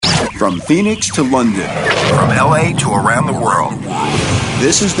From Phoenix to London. From LA to around the world.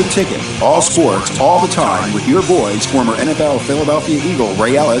 This is The Ticket. All sports, all the time, with your boys, former NFL Philadelphia Eagle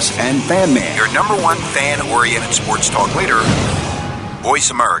Ray Ellis and Fan Man. Your number one fan-oriented sports talk leader,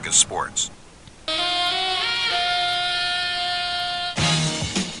 Voice America Sports.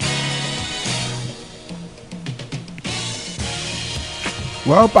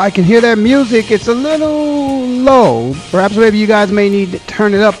 Well, I can hear that music. It's a little low. Perhaps maybe you guys may need to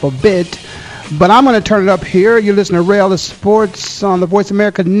turn it up a bit. But I'm going to turn it up here. You're listening to Ray Ellis Sports on the Voice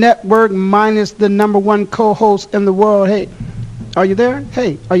America Network, minus the number one co-host in the world. Hey, are you there?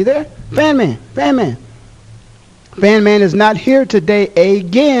 Hey, are you there? Fan Man. Fan Man is not here today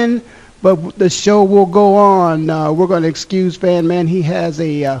again, but the show will go on. We're going to excuse Fan Man. He has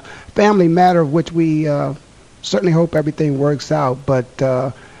a family matter of which we certainly hope everything works out. But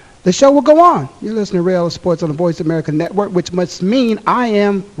the show will go on. You're listening to Ray Ellis Sports on the Voice America Network, which must mean I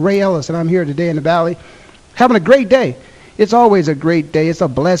am Ray Ellis, and I'm here today in the Valley having a great day. It's always a great day. It's a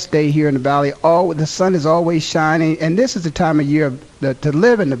blessed day here in the Valley. The sun is always shining, and this is the time of year to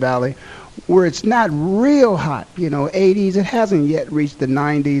live in the Valley where it's not real hot, 80s. It hasn't yet reached the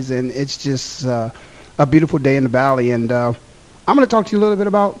 90s, and it's just a beautiful day in the Valley. And I'm going to talk to you a little bit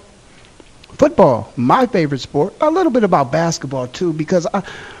about football, my favorite sport, a little bit about basketball, too, because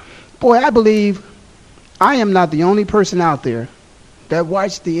I believe I am not the only person out there that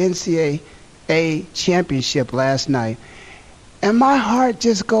watched the NCAA championship last night. And my heart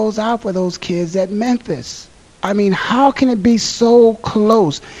just goes out for those kids at Memphis. I mean, how can it be so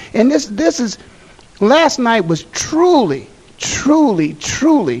close? And last night was truly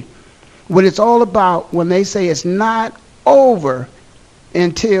what it's all about when they say it's not over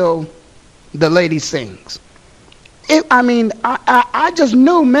until the lady sings. I just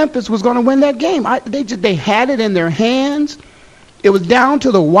knew Memphis was going to win that game. They had it in their hands. It was down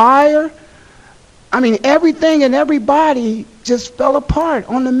to the wire. I mean, everything and everybody just fell apart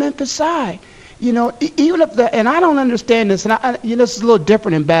on the Memphis side. Even if and I don't understand this, and this is a little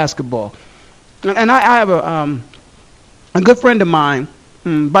different in basketball. And I have a good friend of mine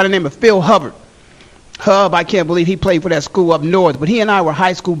by the name of Phil Hubbard. I can't believe he played for that school up north, but he and I were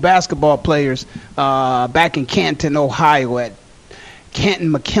high school basketball players back in Canton, Ohio at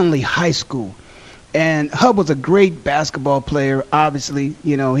Canton McKinley High School. And Hub was a great basketball player. Obviously,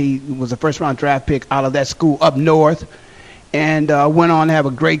 he was a first-round draft pick out of that school up north and went on to have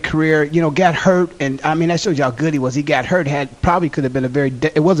a great career. Got hurt, and, that shows you how good he was. He got hurt, probably could have been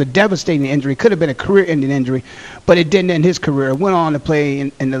it was a devastating injury, could have been a career-ending injury, but it didn't end his career. Went on to play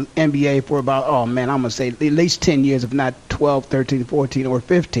in the NBA for about, I'm going to say at least 10 years, if not 12, 13, 14, or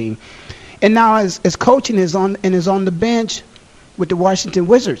 15. And now his coaching is on the bench with the Washington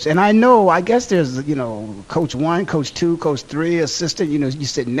Wizards. And I guess there's, Coach 1, Coach 2, Coach 3, assistant, you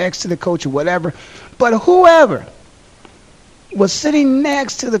sit next to the coach or whatever. But whoever was sitting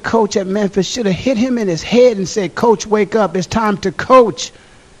next to the coach at Memphis should have hit him in his head and said, "Coach, wake up. It's time to coach."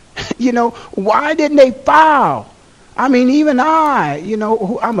 Why didn't they foul? Even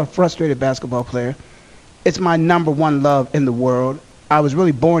I'm a frustrated basketball player. It's my number one love in the world. I was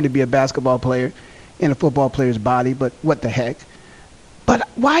really born to be a basketball player in a football player's body, but what the heck? But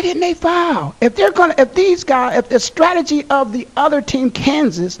why didn't they foul? If the strategy of the other team,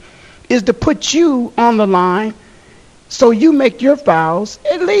 Kansas, is to put you on the line so you make your fouls,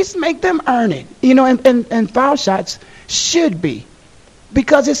 at least make them earn it. And foul shots should be.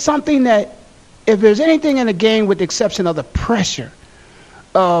 Because it's something that, if there's anything in a game with the exception of the pressure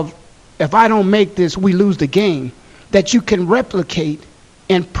of, if I don't make this, we lose the game, that you can replicate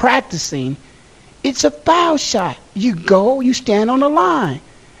in practicing, it's a foul shot. You go, you stand on the line.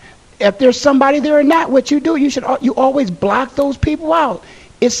 If there's somebody there or not, what you do, you always block those people out.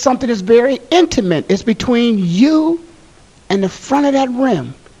 It's something that's very intimate. It's between you and the front of that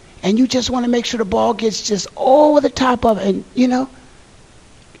rim. And you just want to make sure the ball gets just over the top of it,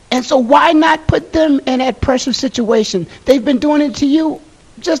 And so why not put them in that pressure situation? They've been doing it to you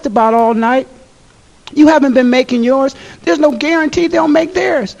just about all night. You haven't been making yours. There's no guarantee they'll make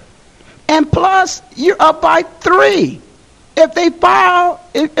theirs. And plus, you're up by 3. If they foul,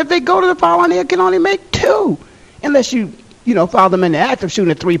 if they go to the foul line, they can only make 2. Unless you foul them in the act of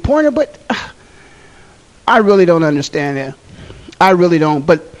shooting a 3-pointer. But I really don't understand that. I really don't.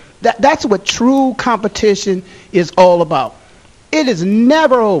 But that's what true competition is all about. It is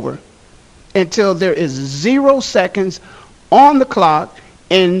never over until there is 0 seconds on the clock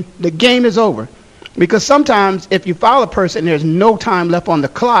and the game is over. Because sometimes if you foul a person, there's no time left on the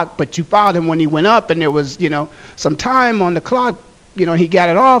clock, but you fouled him when he went up and there was, some time on the clock, he got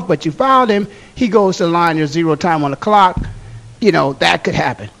it off, but you fouled him. He goes to the line, there's 0 time on the clock. That could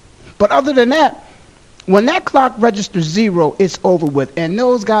happen. But other than that, when that clock registers 0, it's over with. And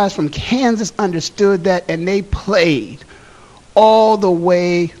those guys from Kansas understood that, and they played all the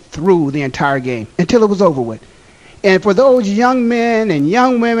way through the entire game until it was over with. And for those young men and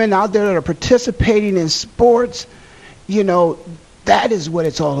young women out there that are participating in sports, you know, that is what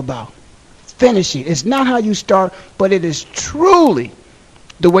it's all about. Finishing. It's not how you start, but it is truly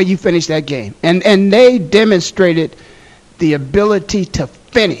the way you finish that game. And they demonstrated the ability to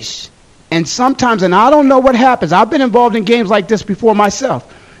finish. And sometimes, and I don't know what happens. I've been involved in games like this before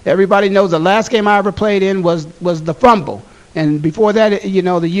myself. Everybody knows the last game I ever played in was the fumble. And before that, you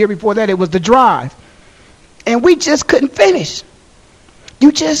know, the year before that, it was the drive. And we just couldn't finish.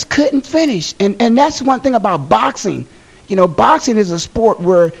 You just couldn't finish. And that's one thing about boxing. You know, boxing is a sport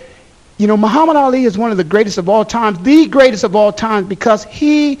where, you know, Muhammad Ali is one of the greatest of all time, the greatest of all time, because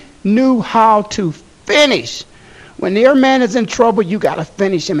he knew how to finish. When your man is in trouble, you got to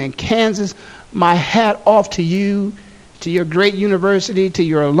finish him. In Kansas, my hat off to you, to your great university, to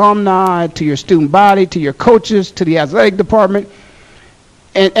your alumni, to your student body, to your coaches, to the athletic department,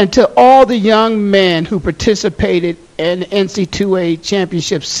 and to all the young men who participated in the NC2A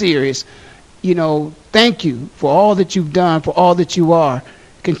Championship Series. You know, thank you for all that you've done, for all that you are.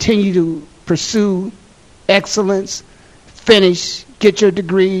 Continue to pursue excellence, finish, get your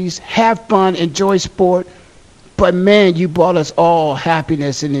degrees, have fun, enjoy sport. But, man, you brought us all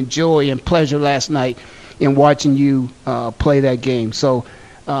happiness and joy and pleasure last night in watching you play that game. So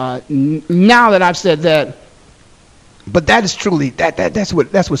now that I've said that, but that is truly, that's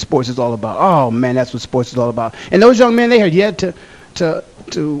what sports is all about. Oh, man, that's what sports is all about. And those young men, they have yet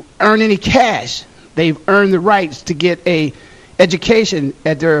to earn any cash. They've earned the rights to get a education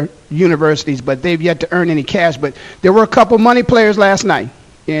at their universities, but they've yet to earn any cash. But there were a couple money players last night,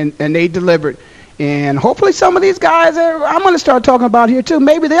 and they delivered. And hopefully some of these guys I'm going to start talking about here too,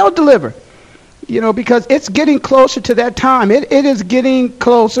 maybe they'll deliver, you know, because it's getting closer to that time. It is getting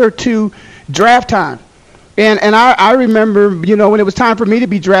closer to draft time. And I remember, you know, when it was time for me to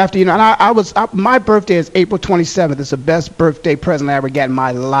be drafted, you know, and my birthday is April 27th. It's the best birthday present I ever got in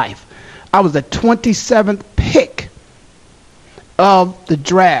my life. I was the 27th pick of the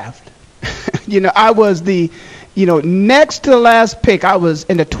draft. You know, I was next to the last pick. I was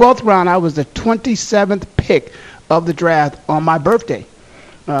in the 12th round. I was the 27th pick of the draft on my birthday,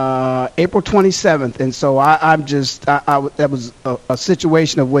 April 27th. And so that was a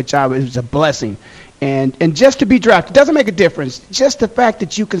situation of which it was a blessing. And just to be drafted doesn't make a difference. Just the fact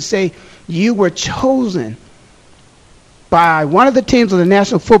that you can say you were chosen by one of the teams of the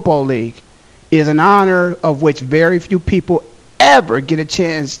National Football League is an honor of which very few people ever get a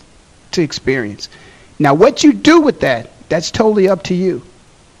chance to experience. Now, what you do with that, that's totally up to you.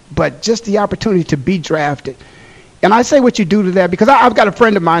 But just the opportunity to be drafted. And I say what you do to that because I've got a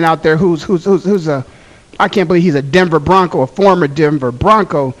friend of mine out there who's I can't believe he's a Denver Bronco, a former Denver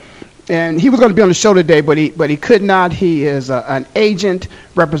Bronco. And he was going to be on the show today, but he could not. He is an agent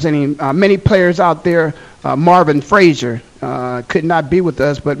representing many players out there. Marvin Frazier could not be with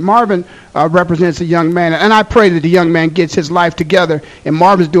us, but Marvin represents a young man, and I pray that the young man gets his life together. And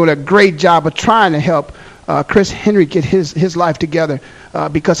Marvin's doing a great job of trying to help Chris Henry get his life together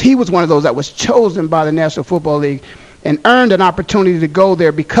because he was one of those that was chosen by the National Football League and earned an opportunity to go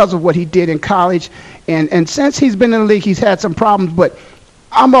there because of what he did in college. And since he's been in the league, he's had some problems, but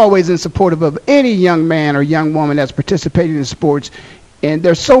I'm always in support of any young man or young woman that's participating in sports. And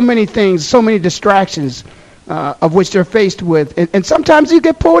there's so many things, so many distractions of which they're faced with. And sometimes you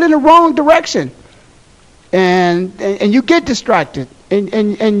get pulled in the wrong direction. And you get distracted.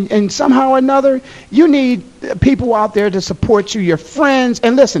 And somehow or another, you need people out there to support you, your friends.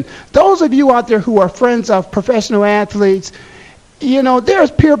 And listen, those of you out there who are friends of professional athletes, you know, there's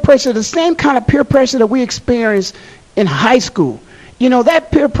peer pressure, the same kind of peer pressure that we experience in high school. You know,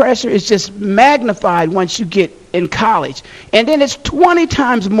 that peer pressure is just magnified once you get in college. And then it's 20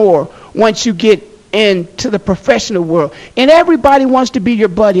 times more once you get into the professional world. And everybody wants to be your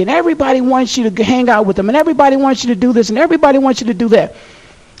buddy. And everybody wants you to hang out with them. And everybody wants you to do this. And everybody wants you to do that.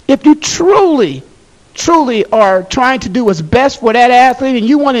 If you truly are trying to do what's best for that athlete and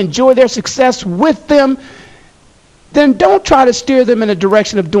you want to enjoy their success with them, then don't try to steer them in a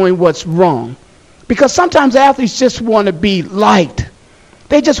direction of doing what's wrong. Because sometimes athletes just want to be liked.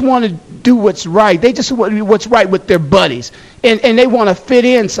 They just want to do what's right. They just want to do what's right with their buddies. And they want to fit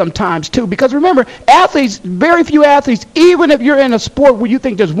in sometimes, too. Because remember, athletes, very few athletes, even if you're in a sport where you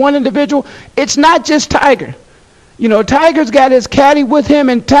think there's one individual, it's not just Tiger. You know, Tiger's got his caddy with him,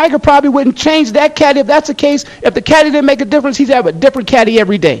 and Tiger probably wouldn't change that caddy if that's the case. If the caddy didn't make a difference, he'd have a different caddy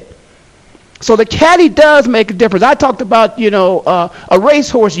every day. So the caddy does make a difference. I talked about, a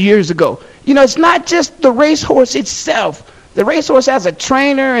racehorse years ago. It's not just the racehorse itself. The racehorse has a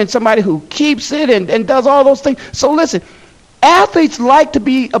trainer and somebody who keeps it and does all those things. So listen, athletes like to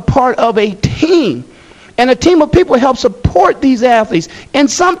be a part of a team. And a team of people help support these athletes.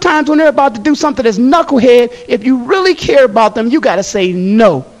 And sometimes when they're about to do something that's knucklehead, if you really care about them, you got to say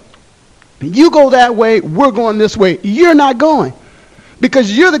no. You go that way, we're going this way. You're not going.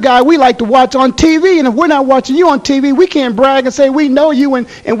 Because you're the guy we like to watch on TV, and if we're not watching you on TV, we can't brag and say we know you,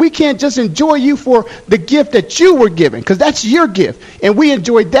 and we can't just enjoy you for the gift that you were given, because that's your gift, and we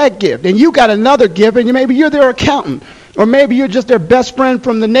enjoyed that gift. And you got another gift, and maybe you're their accountant, or maybe you're just their best friend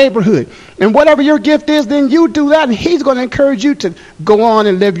from the neighborhood. And whatever your gift is, then you do that, and he's going to encourage you to go on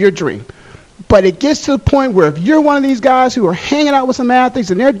and live your dream. But it gets to the point where if you're one of these guys who are hanging out with some athletes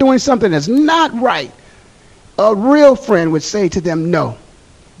and they're doing something that's not right, a real friend would say to them, no,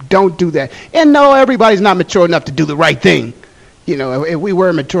 don't do that. And no, everybody's not mature enough to do the right thing. If we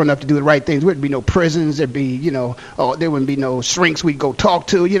were mature enough to do the right things, there wouldn't be no prisons. There'd be, there wouldn't be no shrinks we'd go talk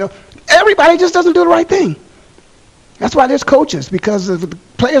to. Everybody just doesn't do the right thing. That's why there's coaches, because if the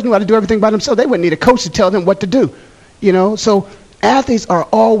players knew how to do everything by themselves, they wouldn't need a coach to tell them what to do. So athletes are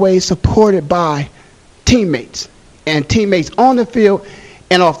always supported by teammates, and teammates on the field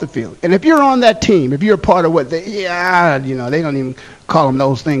and off the field. And if you're on that team, if you're a part of they don't even call them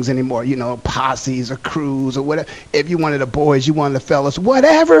those things anymore, posses or crews or whatever. If you one of the boys, you one of the fellas,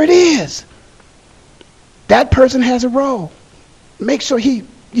 whatever it is, that person has a role. Make sure he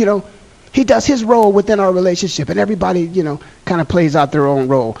does his role within our relationship, and everybody, kind of plays out their own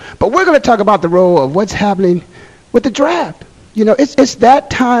role. But we're going to talk about the role of what's happening with the draft. It's that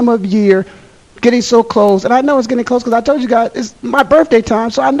time of year, getting so close, and I know it's getting close because I told you guys it's my birthday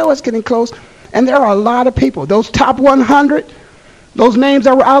time, so I know it's getting close. And there are a lot of people. Those top 100, those names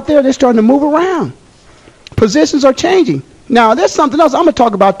that were out there, they're starting to move around. Positions are changing. Now, there's something else I'm going to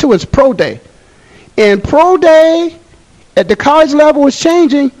talk about too. It's pro day, and pro day at the college level is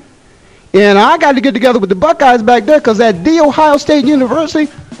changing. And I got to get together with the Buckeyes back there, because at The Ohio State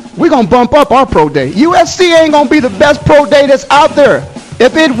University, we're going to bump up our pro day. USC ain't going to be the best pro day that's out there.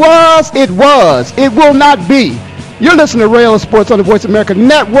 If it was, it was. It will not be. You're listening to Ray Ellis Sports on the Voice America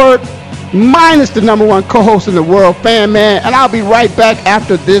Network, minus the number one co-host in the world, Fan Man. And I'll be right back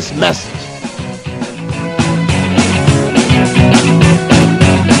after this message.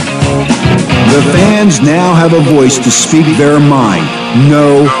 The fans now have a voice to speak their mind.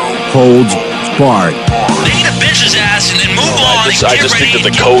 No holds barred. They need to bitch his ass and then move on. I just think that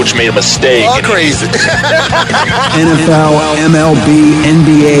the coach made a mistake. All crazy. NFL, MLB,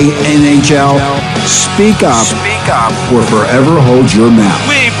 NBA, NHL. Speak up. Speak up. Or forever hold your mouth.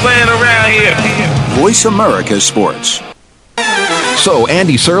 We ain't playing around here. Voice America Sports. So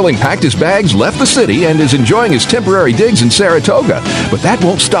Andy Serling packed his bags, left the city, and is enjoying his temporary digs in Saratoga. But that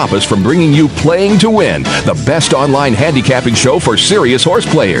won't stop us from bringing you Playing to Win, the best online handicapping show for serious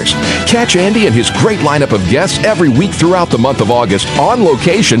horse players. Catch Andy and his great lineup of guests every week throughout the month of August on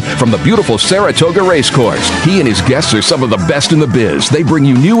location from the beautiful Saratoga Racecourse. He and his guests are some of the best in the biz. They bring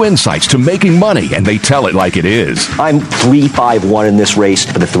you new insights to making money, and they tell it like it is. I'm 3-5-1 in this race,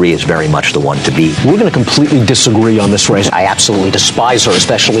 but the 3 is very much the one to beat. We're going to completely disagree on this race. I absolutely despise her,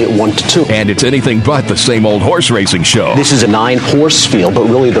 especially at 1-2. And it's anything but the same old horse racing show. This is a 9-horse field, but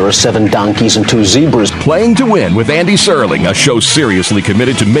really there are 7 donkeys and 2 zebras. Playing to Win with Andy Serling, a show seriously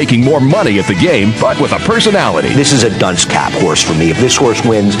committed to making more money at the game, but with a personality. This is a dunce cap horse for me. If this horse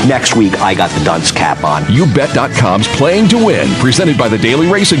wins, next week I got the dunce cap on. YouBet.com's Playing to Win, presented by the Daily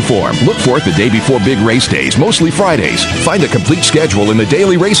Racing Form. Look for it the day before big race days, mostly Fridays. Find a complete schedule in the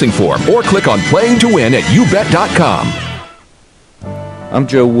Daily Racing Form, or click on Playing to Win at YouBet.com. I'm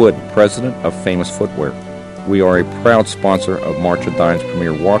Joe Wood, president of Famous Footwear. We are a proud sponsor of March of Dimes'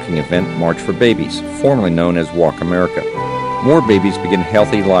 premier walking event, March for Babies, formerly known as Walk America. More babies begin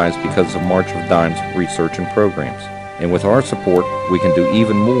healthy lives because of March of Dimes' research and programs. And with our support, we can do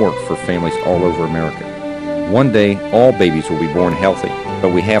even more for families all over America. One day, all babies will be born healthy,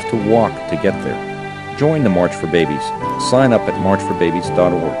 but we have to walk to get there. Join the March for Babies. Sign up at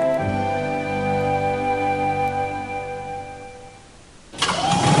marchforbabies.org.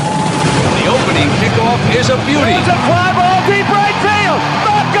 Is a beauty. It's a fly ball deep right field.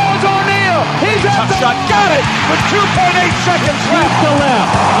 Back goes O'Neal. He's at the shot. Got it with 2.8 seconds left. To left.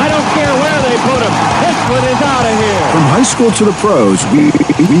 I don't care where they put him. This one is out of here. From high school to the pros,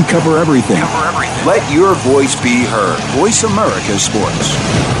 we cover everything. Let your voice be heard. Voice America Sports.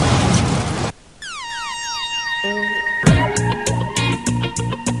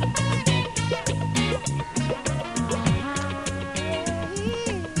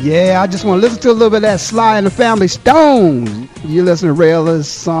 Yeah, I just want to listen to a little bit of that Sly and the Family Stone. You listen to Ray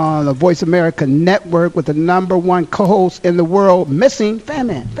Ellis on the Voice America Network with the #1 co-host in the world missing. Fan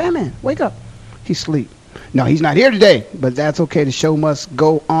Man, wake up. He's asleep. No, he's not here today, but that's okay. The show must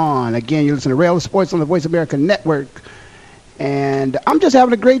go on. Again, you listen to Ray Ellis Sports on the Voice America Network. And I'm just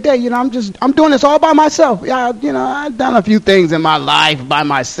having a great day. I'm doing this all by myself. I've done a few things in my life by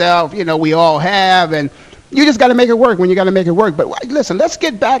myself. We all have, and you just got to make it work when you got to make it work. But listen, let's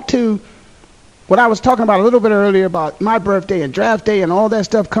get back to what I was talking about a little bit earlier about my birthday and draft day and all that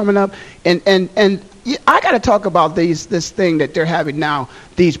stuff coming up. And I got to talk about this thing that they're having now,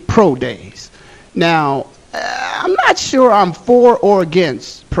 these pro days. Now, I'm not sure I'm for or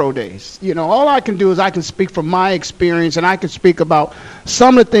against pro days. All I can do is I can speak from my experience, and I can speak about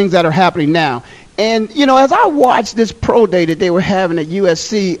some of the things that are happening now. And, as I watched this pro day that they were having at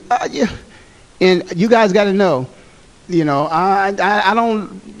USC, and you guys got to know, I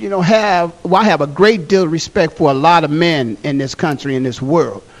don't, I have a great deal of respect for a lot of men in this country, in this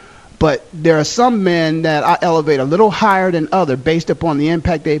world. But there are some men that I elevate a little higher than others based upon the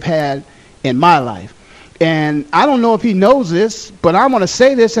impact they've had in my life. And I don't know if he knows this, but I'm going to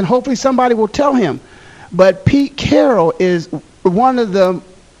say this, and hopefully somebody will tell him. But Pete Carroll is one of the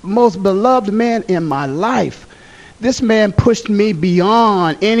most beloved men in my life. This man pushed me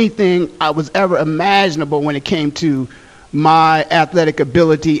beyond anything I was ever imaginable when it came to my athletic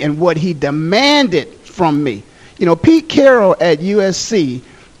ability and what he demanded from me. Pete Carroll at USC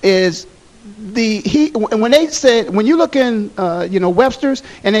is when you look in Webster's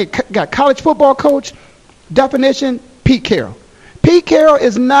and they got college football coach definition, Pete Carroll. Pete Carroll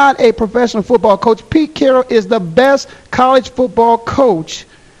is not a professional football coach. Pete Carroll is the best college football coach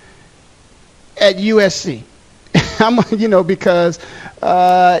at USC. Because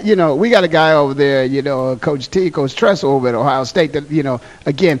we got a guy over there, Coach Tressel over at Ohio State that,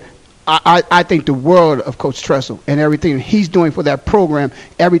 again, I think the world of Coach Tressel and everything he's doing for that program,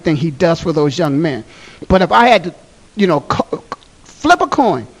 everything he does for those young men. But if I had to, flip a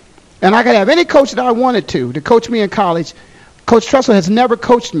coin and I could have any coach that I wanted to coach me in college, Coach Tressel has never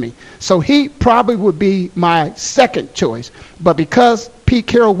coached me. So he probably would be my second choice. But because Pete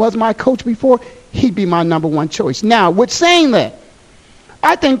Carroll was my coach before, he'd be my #1 choice. Now, with saying that,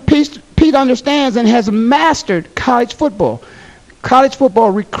 I think Pete understands and has mastered college football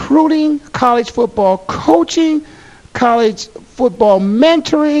recruiting, college football coaching, college football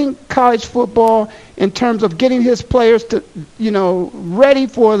mentoring, college football in terms of getting his players to, ready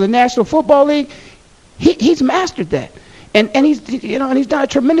for the National Football League. He's mastered that. And he's done a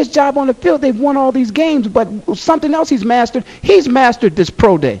tremendous job on the field. They've won all these games, but something else he's mastered this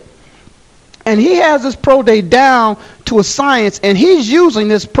pro day. And he has this pro day down to a science, and he's using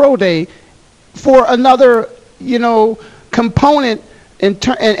this pro day for another, component and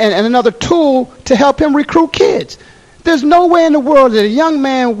another tool to help him recruit kids. There's no way in the world that a young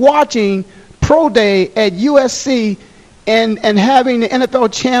man watching pro day at USC and having the NFL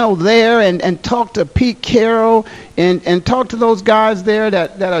channel there and talk to Pete Carroll and talk to those guys there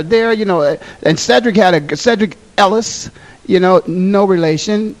that are there, and Cedric Ellis. No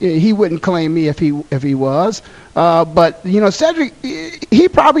relation. He wouldn't claim me if he was. But Cedric, he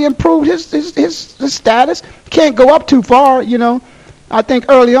probably improved his status. Can't go up too far. I think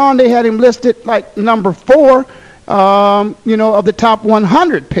early on they had him listed like number 4, of the top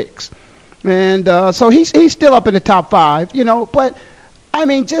 100 picks, and so he's still up in the top 5. But I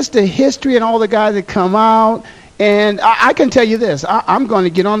mean, just the history and all the guys that come out, and I can tell you this: I'm going to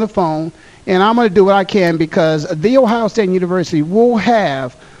get on the phone. And I'm going to do what I can because The Ohio State University will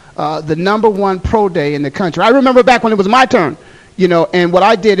have the #1 pro day in the country. I remember back when it was my turn, and what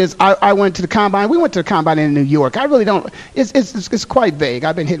I did is I went to the combine. We went to the combine in New York. I really don't – it's quite vague.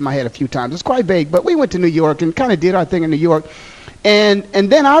 I've been hitting my head a few times. It's quite vague. But we went to New York and kind of did our thing in New York. And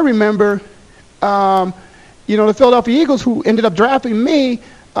then I remember, the Philadelphia Eagles, who ended up drafting me,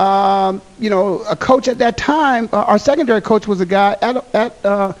 a coach at that time, our secondary coach was a guy at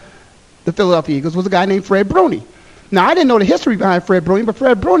the Philadelphia Eagles, was a guy named Fred Bruni. Now, I didn't know the history behind Fred Bruni, but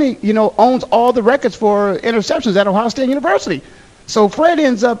Fred Bruni, owns all the records for interceptions at Ohio State University. So Fred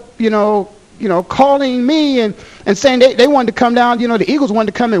ends up, calling me and saying they wanted to come down, the Eagles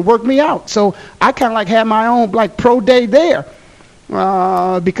wanted to come and work me out. So I kind of like had my own pro day there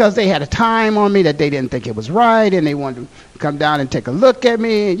because they had a time on me that they didn't think it was right, and they wanted to come down and take a look at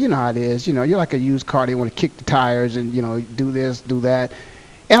me. You know how it is. You're like a used car. They want to kick the tires and, do this, do that.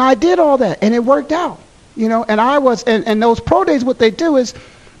 And I did all that, and it worked out, and I was, and those pro days, what they do is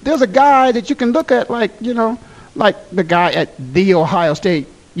there's a guy that you can look at like the guy at The Ohio State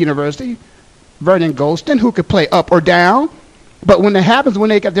University, Vernon Golston, who could play up or down. But when it happens, when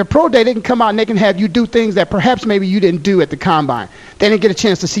they got their pro day, they can come out and they can have you do things that perhaps maybe you didn't do at the combine. They didn't get a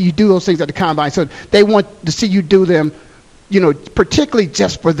chance to see you do those things at the combine, so they want to see you do them, particularly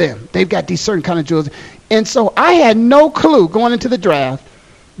just for them. They've got these certain kind of drills. And so I had no clue going into the draft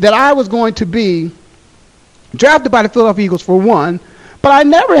that I was going to be drafted by the Philadelphia Eagles for one, but I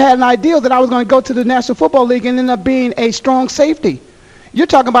never had an idea that I was going to go to the National Football League and end up being a strong safety. You're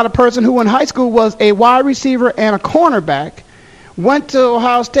talking about a person who in high school was a wide receiver and a cornerback, went to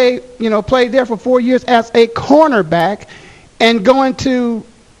Ohio State, played there for 4 years as a cornerback, and going to,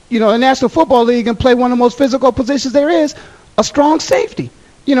 the National Football League and play one of the most physical positions there is, a strong safety.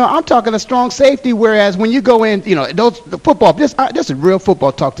 I'm talking a strong safety, whereas when you go in, the football, this is real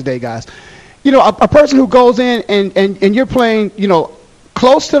football talk today, guys. A person who goes in and you're playing,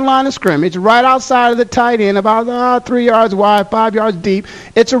 close to the line of scrimmage, right outside of the tight end, about 3 yards wide, 5 yards deep.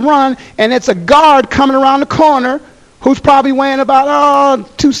 It's a run, and it's a guard coming around the corner who's probably weighing about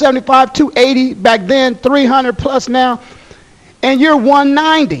 275, 280 back then, 300 plus now, and you're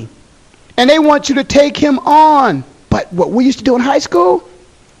 190. And they want you to take him on. But what we used to do in high school,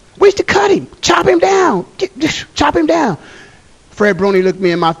 we used to cut him, chop him down, chop him down. Fred Bruni looked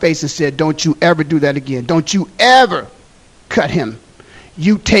me in my face and said, don't you ever do that again. Don't you ever cut him.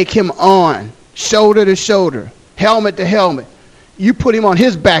 You take him on, shoulder to shoulder, helmet to helmet. You put him on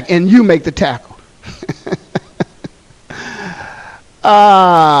his back and you make the tackle.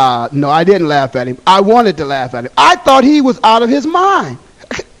 No, I didn't laugh at him. I wanted to laugh at him. I thought he was out of his mind.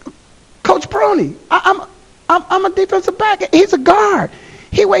 Coach Bruni, I'm a defensive back. He's a guard.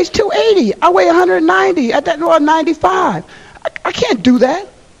 He weighs 280. I weigh 190. At that 95. I can't do that.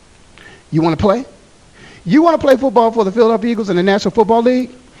 You want to play? You want to play football for the Philadelphia Eagles in the National Football League?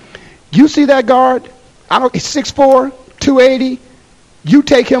 You see that guard? He's 6'4", 280. You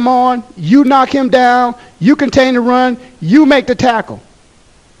take him on. You knock him down. You contain the run. You make the tackle.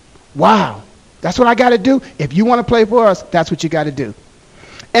 Wow. That's what I got to do. If you want to play for us, that's what you got to do.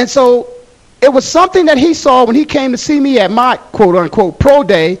 And so it was something that he saw when he came to see me at my quote-unquote pro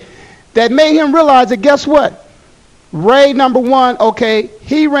day that made him realize that, guess what? Ray, number one, okay,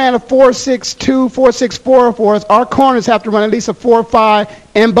 he ran a 4.62, 4.64 for us. Our corners have to run at least a 4.5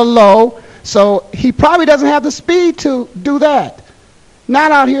 and below. So he probably doesn't have the speed to do that.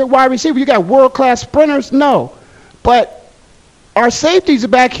 Not out here at wide receiver. You got world-class sprinters? No. But our safeties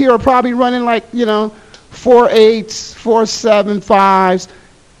back here are probably running like, 4.8s, 4.75s.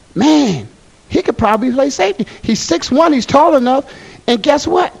 Man, he could probably play safety. He's 6'1", he's tall enough. And guess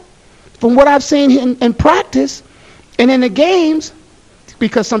what? From what I've seen in practice and in the games,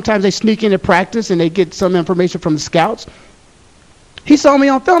 because sometimes they sneak into practice and they get some information from the scouts, he saw me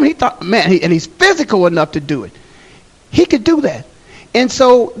on film. He thought, man, and he's physical enough to do it. He could do that. And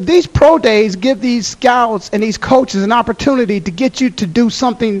so these pro days give these scouts and these coaches an opportunity to get you to do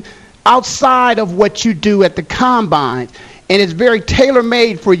something outside of what you do at the combine. And it's very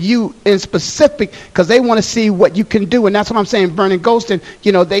tailor-made for you in specific because they want to see what you can do. And that's what I'm saying. Vernon Gholston,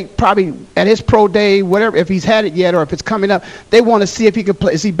 they probably at his pro day, whatever, if he's had it yet or if it's coming up, they want to see if he can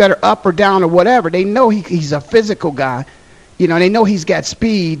play. Is he better up or down or whatever? They know he's a physical guy. They know he's got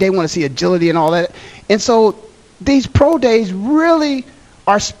speed. They want to see agility and all that. And so these pro days really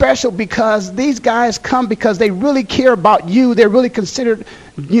are special because these guys come because they really care about you. They're really considered,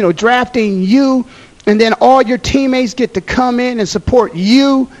 drafting you. And then all your teammates get to come in and support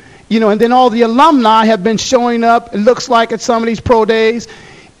you, and then all the alumni have been showing up, it looks like, at some of these pro days.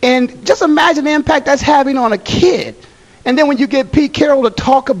 And just imagine the impact that's having on a kid. And then when you get Pete Carroll to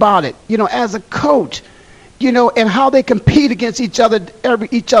talk about it, as a coach, and how they compete against each other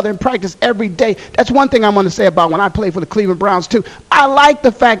in practice every day. That's one thing I'm going to say about when I played for the Cleveland Browns, too. I like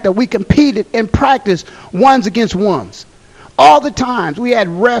the fact that we competed in practice ones against ones. All the times. We had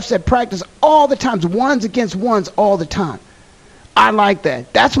refs at practice all the times, ones against ones all the time. I like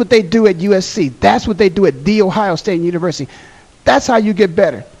that. That's what they do at USC. That's what they do at The Ohio State University. That's how you get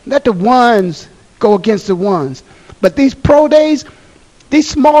better. Let the ones go against the ones. But these pro days, these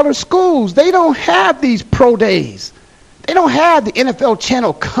smaller schools, they don't have these pro days. They don't have the NFL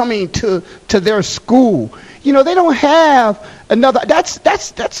channel coming to their school. They don't have another. That's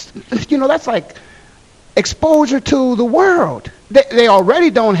like exposure to the world. They already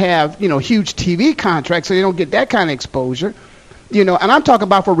don't have, huge TV contracts, so they don't get that kind of exposure. And I'm talking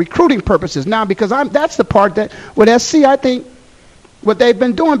about for recruiting purposes now because that's the part that with SC, I think what they've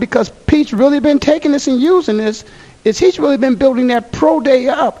been doing because Pete's really been taking this and using this is he's really been building that pro day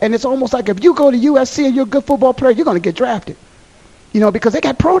up. And it's almost like if you go to USC and you're a good football player, you're going to get drafted, because they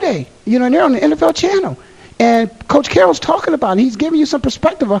got pro day, and they're on the NFL channel. And Coach Carroll's talking about it. He's giving you some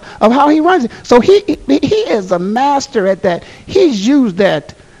perspective of how he runs it. So he is a master at that. He's used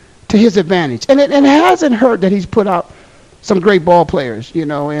that to his advantage. And it hasn't hurt that he's put out some great ball players, you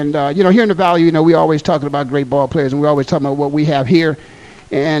know. And, here in the Valley, we always talking about great ball players, and we're always talking about what we have here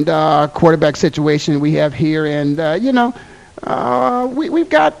and quarterback situation we have here. And, we've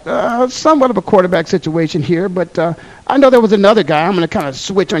got somewhat of a quarterback situation here, but I know there was another guy. I'm going to kind of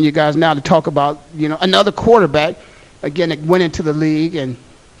switch on you guys now to talk about, another quarterback, again, that went into the league and,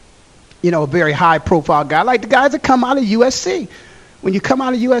 a very high-profile guy, like the guys that come out of USC. When you come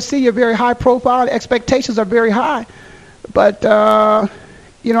out of USC, you're very high-profile. The expectations are very high. But, I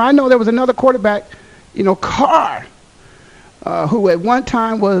know there was another quarterback, Carr, who at one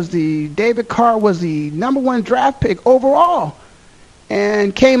time David Carr was the #1 draft pick overall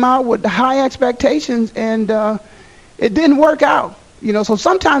and came out with high expectations, and it didn't work out. So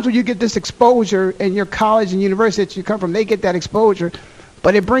sometimes when you get this exposure in your college and university that you come from, they get that exposure,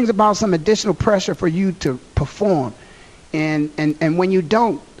 but it brings about some additional pressure for you to perform. And when you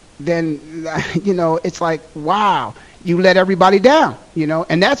don't, then, it's like, wow, you let everybody down,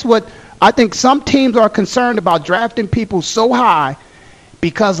 and that's what I think some teams are concerned about, drafting people so high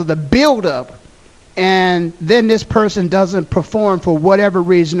because of the buildup, and then this person doesn't perform for whatever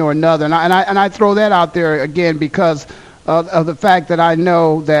reason or another. And I throw that out there again because of the fact that I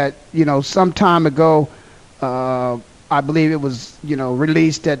know that, some time ago, I believe it was,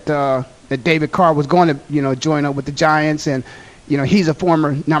 released that David Carr was going to, join up with the Giants, and, he's a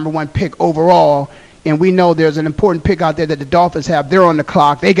former #1 pick overall. And we know there's an important pick out there that the Dolphins have. They're on the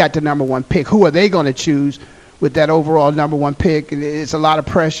clock. They got the #1 pick. Who are they going to choose with that overall #1 pick? And it's a lot of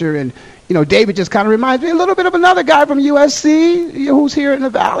pressure. And, David just kind of reminds me a little bit of another guy from USC who's here in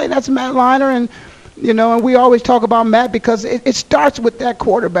the Valley. That's Matt Leinart. And, and we always talk about Matt because it starts with that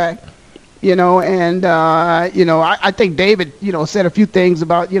quarterback, And, I think David, said a few things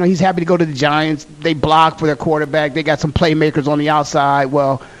about, he's happy to go to the Giants. They block for their quarterback. They got some playmakers on the outside.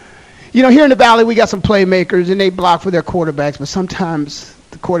 Well, here in the Valley, we got some playmakers, and they block for their quarterbacks, but sometimes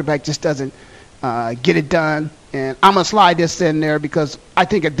the quarterback just doesn't get it done. And I'm going to slide this in there because I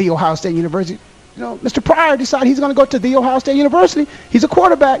think at The Ohio State University, Mr. Pryor decided he's going to go to The Ohio State University. He's a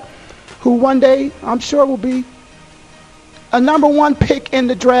quarterback who one day, I'm sure, will be a #1 pick in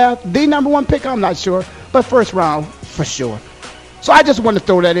the draft. The #1 pick, I'm not sure, but first round for sure. So I just want to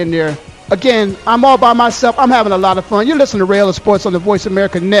throw that in there. Again, I'm all by myself. I'm having a lot of fun. You're listening to Rail of Sports on the Voice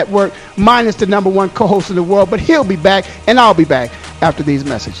America Network, minus the #1 co-host in the world, but he'll be back, and I'll be back after these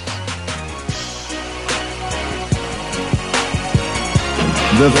messages.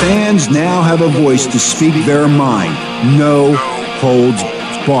 The fans now have a voice to speak their mind. No holds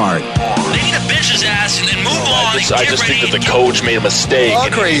barred. They need to bench his ass and move on. I just think that the coach made a mistake. All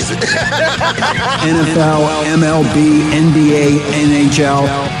crazy. NFL, MLB, NBA, NHL.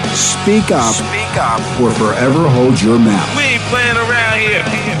 Speak up. Speak up. Or forever hold your mouth. We ain't playing around here.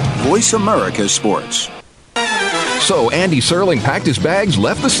 Voice America Sports. So Andy Serling packed his bags,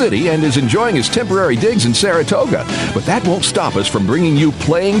 left the city, and is enjoying his temporary digs in Saratoga. But that won't stop us from bringing you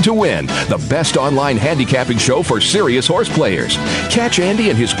Playing to Win, the best online handicapping show for serious horse players. Catch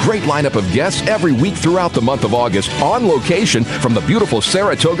Andy and his great lineup of guests every week throughout the month of August on location from the beautiful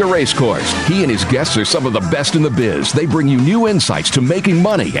Saratoga Racecourse. He and his guests are some of the best in the biz. They bring you new insights to making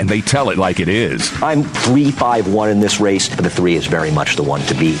money, and they tell it like it is. I'm 3-5-1 in this race, but the 3 is very much the one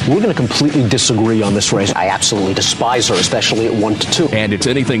to beat. We're going to completely disagree on this race. I absolutely despise her, especially at 1-2. And it's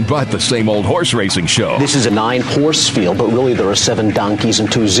anything but the same old horse racing show. This is a 9-horse field, but really there are 7 donkeys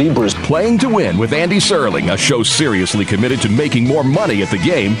and 2 zebras. Playing to Win with Andy Serling, a show seriously committed to making more money at the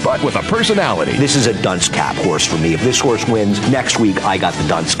game, but with a personality. This is a dunce cap horse for me. If this horse wins, next week I got the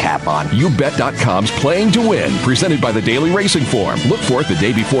dunce cap on. YouBet.com's Playing to Win, presented by the Daily Racing Form. Look for it the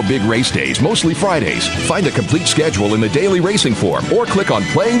day before big race days, mostly Fridays. Find a complete schedule in the Daily Racing Form or click on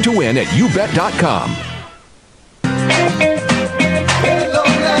Playing to Win at YouBet.com.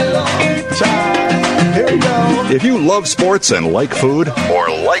 If you love sports and like food, Or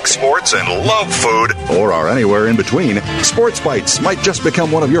like sports and love food. or are anywhere in between, Sports Bites might just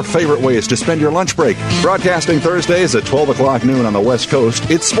become one of your favorite ways to spend your lunch break. Broadcasting Thursdays at 12 o'clock noon on the West Coast,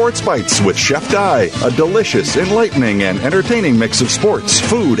 it's Sports Bites with Chef Dye, a delicious, enlightening, and entertaining mix of sports,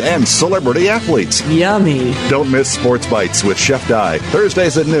 food, and celebrity athletes. Yummy. Don't miss Sports Bites with Chef Dye,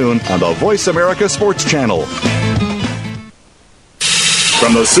 Thursdays at noon on the Voice America Sports Channel.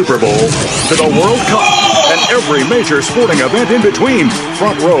 From the Super Bowl to the World Cup and every major sporting event in between,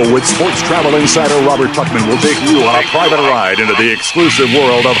 Front Row with sports travel insider Robert Tuckman will take you on a private ride into the exclusive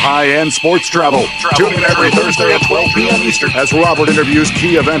world of high-end sports travel. Tune in every Thursday at 12 p.m. Eastern as Robert interviews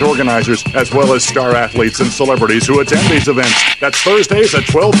key event organizers as well as star athletes and celebrities who attend these events. That's Thursdays at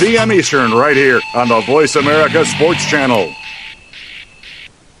 12 p.m. Eastern right here on the Voice America Sports Channel.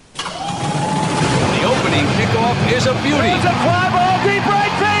 The opening kickoff is a beauty. It's a fly ball deep right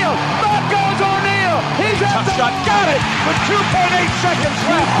field. Back goes O'Neal. He's at the shot. Got it with 2.8 seconds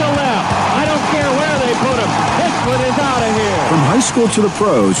left to left. I don't care where they put him. This one is out of here. From high school to the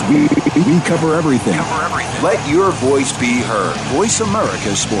pros, we cover everything. Let your voice be heard. Voice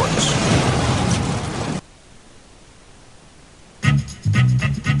America Sports.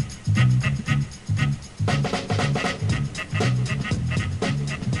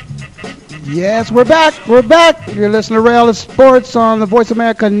 Yes, we're back. We're back. You're listening to Ray Ellis Sports on the Voice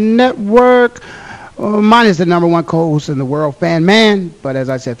America Network. Mine is the number one co-host in the world, Fan Man. But as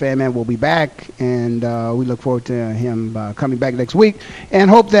I said, Fan Man will be back, and we look forward to him coming back next week. And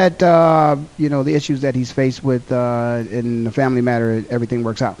hope that the issues that he's faced with in the family matter, everything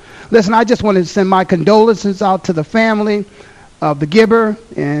works out. Listen, I just want to send my condolences out to the family of the Gibber,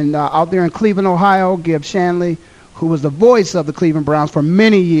 and out there in Cleveland, Ohio, Gib Shanley, who was the voice of the Cleveland Browns for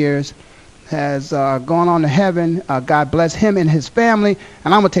many years, has gone on to heaven. God bless him and his family.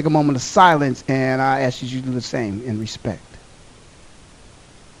 And I'm going to take a moment of silence, and I ask you to do the same in respect.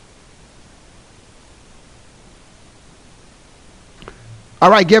 All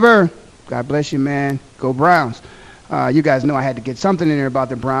right, Gibber, God bless you, man. Go Browns. You guys know I had to get something in there about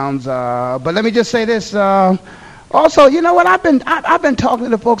the Browns. But let me just say this. Also, you know what? I've been talking to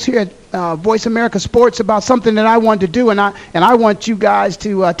the folks here at Voice America Sports about something that I wanted to do, and I want you guys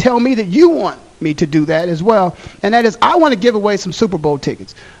to tell me that you want me to do that as well. And that is, I want to give away some Super Bowl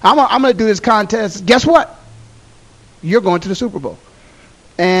tickets. I'm going to do this contest. Guess what? You're going to the Super Bowl,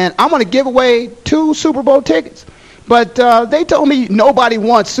 and I'm going to give away 2 Super Bowl tickets. But they told me nobody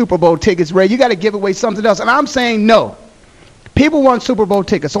wants Super Bowl tickets, Ray. You got to give away something else, and I'm saying no. People want Super Bowl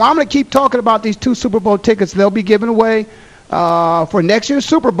tickets. So I'm going to keep talking about these 2 Super Bowl tickets. They'll be given away for next year's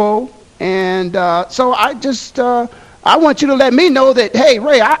Super Bowl. And so I want you to let me know that, hey,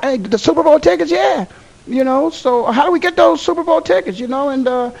 Ray, the Super Bowl tickets, yeah. So how do we get those Super Bowl tickets, And,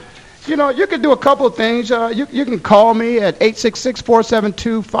 you can do a couple of things. You can call me at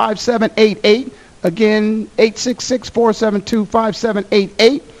 866-472-5788. Again,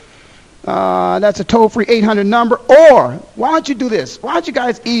 866-472-5788. That's a toll-free 800 number. Or why don't you do this? Why don't you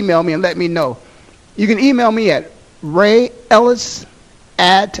guys email me and let me know? You can email me at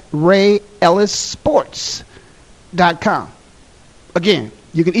rayellis@rayellissports.com. Again,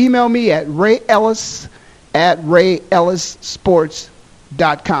 you can email me at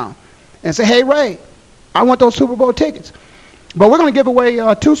rayellis@rayellissports.com and say, hey, Ray, I want those Super Bowl tickets. But we're going to give away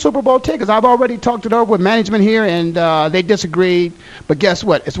 2 Super Bowl tickets. I've already talked it over with management here, and they disagreed. But guess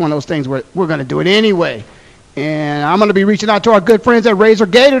what? It's one of those things where we're going to do it anyway. And I'm going to be reaching out to our good friends at Razor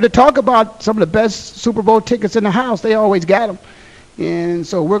Gator to talk about some of the best Super Bowl tickets in the house. They always got them. And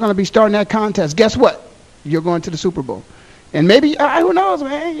so we're going to be starting that contest. Guess what? You're going to the Super Bowl. And maybe, who knows,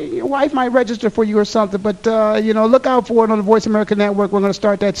 man, your wife might register for you or something. But, look out for it on the Voice America Network. We're going to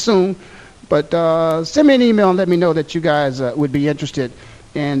start that soon. But send me an email and let me know that you guys would be interested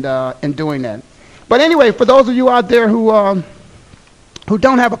in doing that. But anyway, for those of you out there who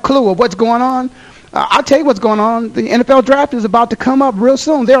don't have a clue of what's going on, I'll tell you what's going on. The NFL draft is about to come up real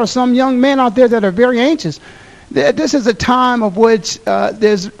soon. There are some young men out there that are very anxious. This is a time of which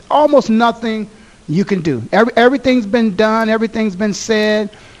there's almost nothing you can do. Everything's been done. Everything's been said.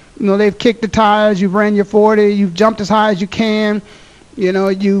 They've kicked the tires. You've ran your 40. You've jumped as high as you can.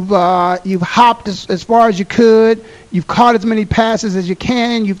 You've hopped as far as you could. You've caught as many passes as you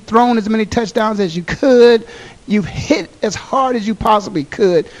can. You've thrown as many touchdowns as you could. You've hit as hard as you possibly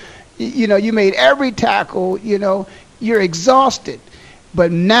could. You made every tackle. You're exhausted.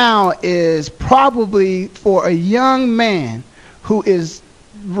 But now is probably for a young man who is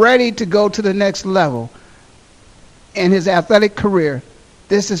ready to go to the next level in his athletic career,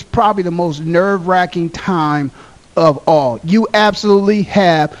 this is probably the most nerve-wracking time of all. You absolutely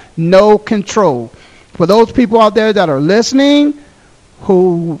have no control. For those people out there that are listening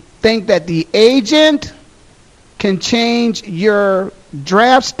who think that the agent can change your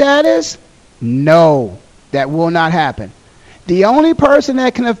draft status, no, that will not happen. The only person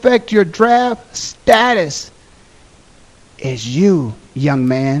that can affect your draft status is you, young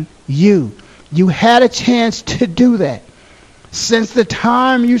man. You had a chance to do that. Since the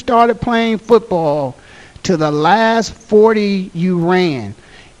time you started playing football to the last 40 you ran,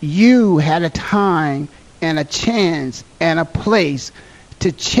 you had a time and a chance and a place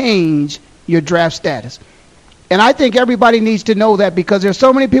to change your draft status. And I think everybody needs to know that, because there's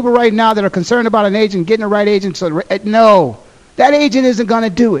so many people right now that are concerned about an agent, getting the right agent. So no, that agent isn't going to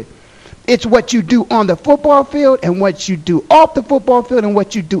do it. It's what you do on the football field and what you do off the football field and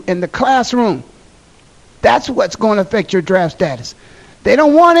what you do in the classroom. That's what's going to affect your draft status. They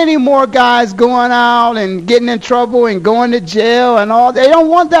don't want any more guys going out and getting in trouble and going to jail and all. They don't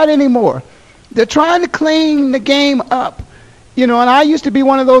want that anymore. They're trying to clean the game up. You know, and I used to be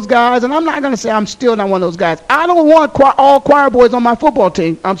one of those guys, and I'm not going to say I'm still not one of those guys. I don't want all choir boys on my football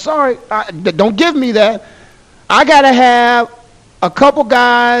team. I'm sorry. Don't give me that. I got to have a couple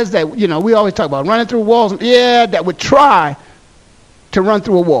guys that, you know, we always talk about running through walls. Yeah, that would try to run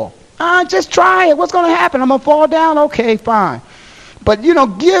through a wall. Just try it. What's going to happen? I'm going to fall down? Okay, fine. But, you know,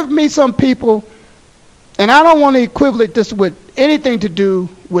 give me some people, and I don't want to equivalent this with anything to do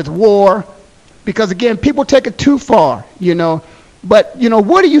with war, because, again, people take it too far, you know. But, you know,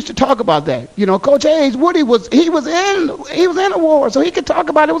 Woody used to talk about that. You know, Coach Hayes, Woody was in a war, so he could talk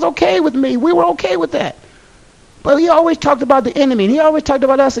about it. It was okay with me. We were okay with that. But he always talked about the enemy, and he always talked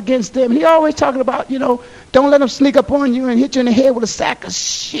about us against them. And he always talked about, you know, don't let them sneak up on you and hit you in the head with a sack of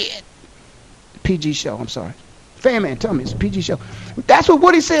shit. PG show, I'm sorry. Fan man, tell me, it's a PG show. That's what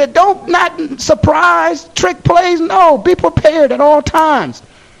Woody said. Don't not surprise, trick plays. No, be prepared at all times.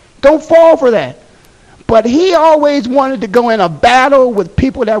 Don't fall for that. But he always wanted to go in a battle with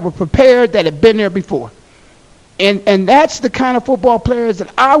people that were prepared, that had been there before. And that's the kind of football players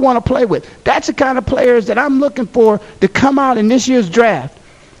that I want to play with. That's the kind of players that I'm looking for to come out in this year's draft.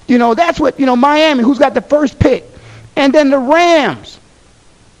 You know, that's what, you know, Miami, who's got the first pick. And then the Rams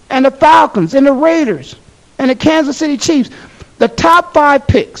and the Falcons and the Raiders and the Kansas City Chiefs. The top 5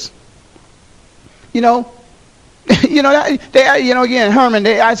 picks. You know, again, Herman.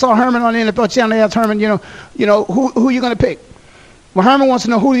 I saw Herman on the NFL channel. They asked Herman, who are you going to pick? Well, Herman wants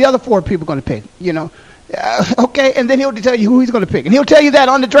to know who the other 4 people are going to pick. You know, okay, and then he'll tell you who he's going to pick, and he'll tell you that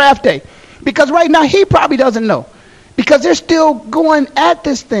on the draft day, because right now he probably doesn't know, because they're still going at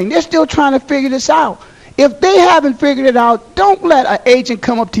this thing. They're still trying to figure this out. If they haven't figured it out, don't let an agent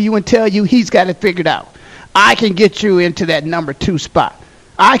come up to you and tell you he's got it figured out. I can get you into that number 2 spot.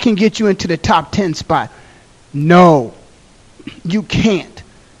 I can get you into the top 10 spot. No, you can't.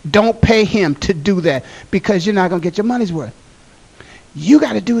 Don't pay him to do that, because you're not going to get your money's worth. You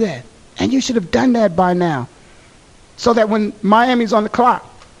got to do that, and you should have done that by now, so that when Miami's on the clock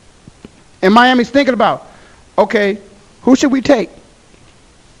and Miami's thinking about, okay, who should we take?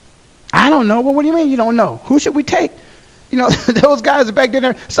 I don't know. Well, what do you mean you don't know? Who should we take? You know, those guys are back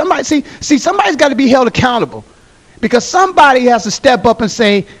there. Somebody's got to be held accountable, because somebody has to step up and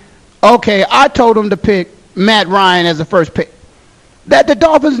say, okay, I told them to pick Matt Ryan as the first pick. That the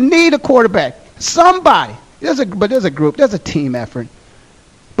Dolphins need a quarterback. Somebody. There's a group. There's a team effort.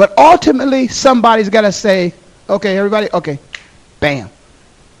 But ultimately, somebody's got to say, okay, everybody, okay, bam.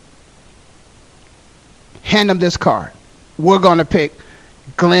 Hand them this card. We're going to pick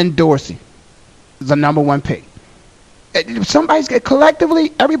Glenn Dorsey, the number 1 pick. Somebody's got,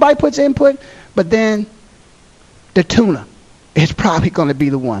 collectively, everybody puts input, but then the tuna is probably going to be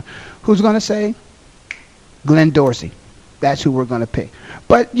the one. Who's going to say? Glenn Dorsey. That's who we're going to pick.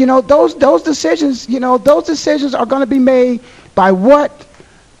 But, you know, those decisions, those decisions are going to be made by what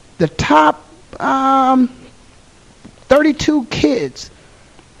the top 32 kids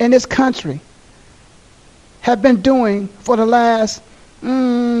in this country have been doing for the last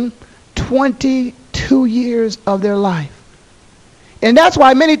 22 years of their life. And that's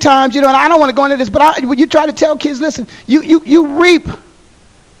why many times, and I don't want to go into this, but when you try to tell kids, listen, you reap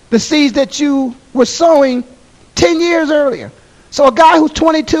the seeds that you were sowing 10 years earlier. So a guy who's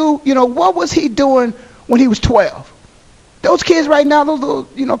 22, what was he doing when he was 12? Those kids right now, those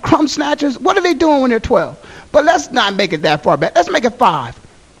little, crumb snatchers, what are they doing when they're 12? But let's not make it that far back. Let's make it 5.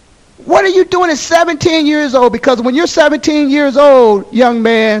 What are you doing at 17 years old? Because when you're 17 years old, young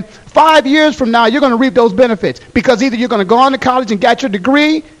man, 5 years from now, you're going to reap those benefits. Because either you're going to go on to college and get your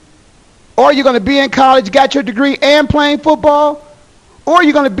degree, or you're going to be in college, got your degree and playing football, or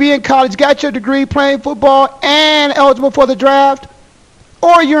you're going to be in college, got your degree, playing football, and eligible for the draft,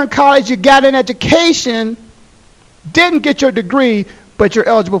 or you're in college, you got an education, didn't get your degree, but you're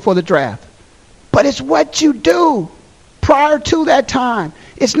eligible for the draft. But it's what you do prior to that time.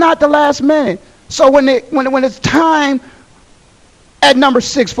 It's not the last minute. So when it's time at number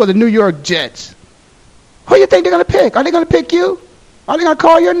 6 for the New York Jets, who do you think they're going to pick? Are they going to pick you? Are they going to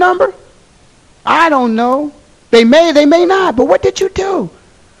call your number? I don't know. They may not. But what did you do?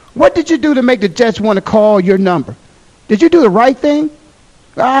 What did you do to make the Jets want to call your number? Did you do the right thing?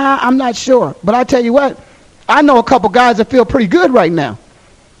 I'm not sure. But I tell you what, I know a couple guys that feel pretty good right now.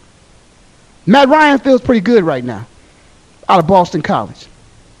 Matt Ryan feels pretty good right now out of Boston College.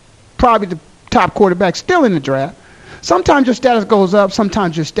 Probably the top quarterback still in the draft. Sometimes your status goes up,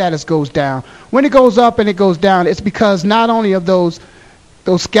 sometimes your status goes down. When it goes up and it goes down, it's because not only of those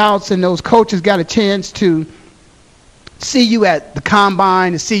scouts and those coaches got a chance to see you at the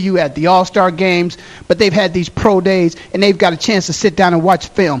combine, to see you at the all-star games, but they've had these pro days and they've got a chance to sit down and watch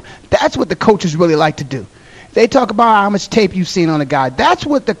film. That's what the coaches really like to do. They talk about how much tape you've seen on a guy. That's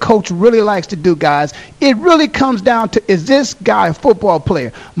what the coach really likes to do, guys. It really comes down to, is this guy a football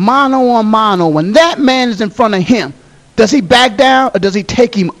player? Mano on mano. When that man is in front of him, does he back down or does he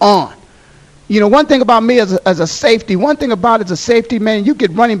take him on? You know, one thing about me as a safety, one thing about as a safety, man, you get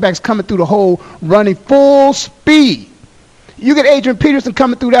running backs coming through the hole running full speed. You get Adrian Peterson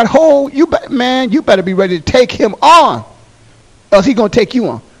coming through that hole, you better be ready to take him on, or else he's going to take you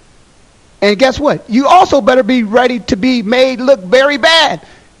on. And guess what? You also better be ready to be made look very bad,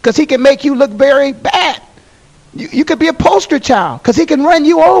 because he can make you look very bad. You could be a poster child because he can run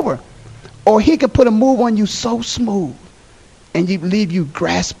you over, or he can put a move on you so smooth and leave you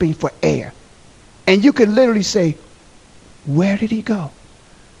grasping for air. And you could literally say, where did he go?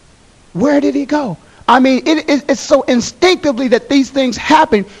 Where did he go? I mean, it's so instinctively that these things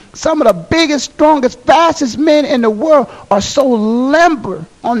happen. Some of the biggest, strongest, fastest men in the world are so limber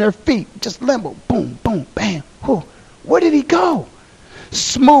on their feet. Just limber. Boom, boom, bam. Whew. Where did he go?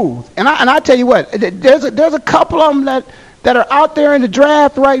 Smooth. And I tell you what, there's a couple of them that are out there in the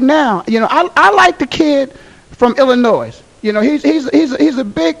draft right now. You know, I like the kid from Illinois. You know, he's a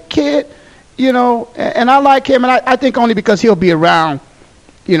big kid, you know, and I like him. And I think only because he'll be around.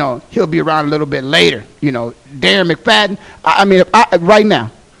 You know, he'll be around a little bit later. You know, Darren McFadden. Right now,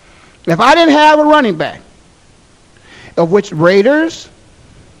 if I didn't have a running back, of which Raiders,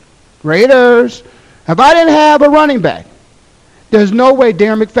 if I didn't have a running back, there's no way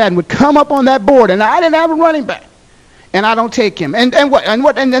Darren McFadden would come up on that board, and I didn't have a running back, and I don't take him. And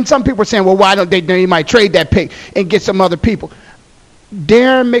then some people are saying, well, why don't they might trade that pick and get some other people?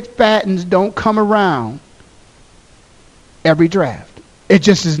 Darren McFaddens don't come around every draft. It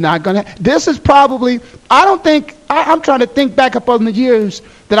just is not going to. This is probably, I'm trying to think back upon the years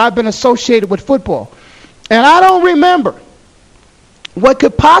that I've been associated with football. And I don't remember what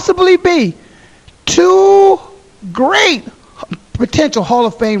could possibly be two great potential Hall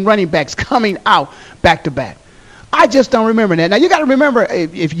of Fame running backs coming out back to back. I just don't remember that. Now, you got to remember,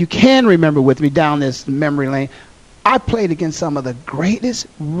 if you can remember with me down this memory lane, I played against some of the greatest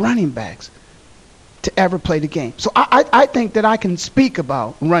running backs to ever play the game. So I think that I can speak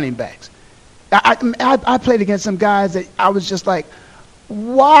about running backs. I played against some guys that I was just like,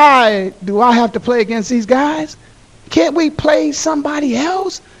 why do I have to play against these guys? Can't we play somebody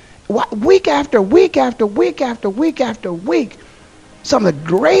else? Week after week after week after week after week, some of the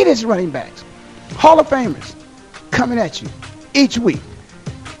greatest running backs, Hall of Famers, coming at you each week.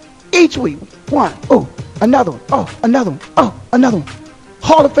 Each week, one, oh, another one, oh, another one, oh, another one.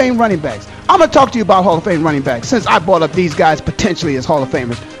 Hall of Fame running backs. I'm going to talk to you about Hall of Fame running backs since I brought up these guys potentially as Hall of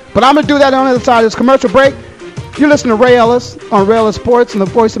Famers. But I'm going to do that on the other side of this commercial break. You're listening to Ray Ellis on Ray Ellis Sports and the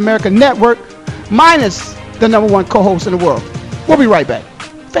Voice America Network, minus the #1 co-host in the world. We'll be right back.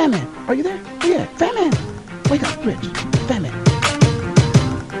 Fan Man, are you there? Oh, yeah, Fan Man. Wake up, Rich. Fan Man.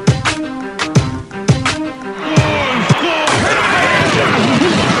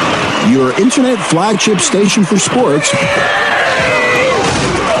 Your internet flagship station for sports.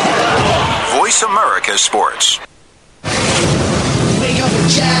 Voice America Sports. Wake up and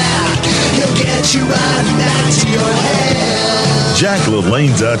Jack, he'll get you right back to your head.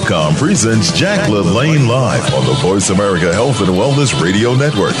 JackLaLanne.com presents Jack LaLanne Live on the Voice America Health and Wellness Radio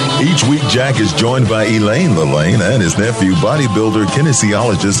Network. Each week, Jack is joined by Elaine LaLanne and his nephew, bodybuilder,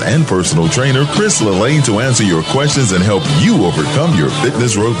 kinesiologist, and personal trainer, Chris LaLanne, to answer your questions and help you overcome your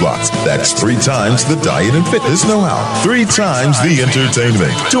fitness roadblocks. That's 3 times the diet and fitness know-how, 3 times the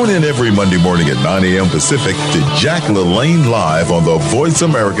entertainment. Tune in every Monday morning at 9 a.m. Pacific to Jack LaLanne Live on the Voice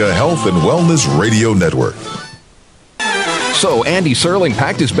America Health and Wellness Radio Network. So Andy Serling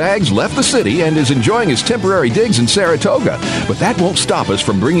packed his bags, left the city, and is enjoying his temporary digs in Saratoga. But that won't stop us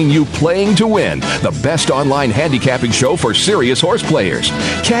from bringing you Playing to Win, the best online handicapping show for serious horse players.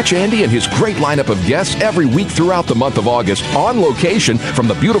 Catch Andy and his great lineup of guests every week throughout the month of August on location from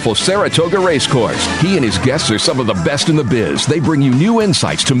the beautiful Saratoga Racecourse. He and his guests are some of the best in the biz. They bring you new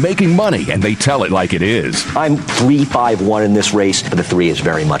insights to making money, and they tell it like it is. I'm 3-5-1 in this race, but the 3 is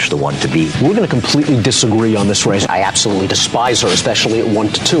very much the one to beat. We're going to completely disagree on this race. I absolutely despise despise her, especially at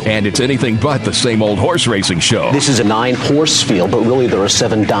 1-2. And it's anything but the same old horse racing show. This is a 9-horse field, but really there are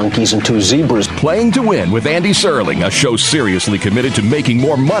 7 donkeys and 2 zebras. Playing to Win with Andy Serling, a show seriously committed to making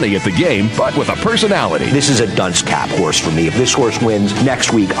more money at the game, but with a personality. This is a dunce cap horse for me. If this horse wins,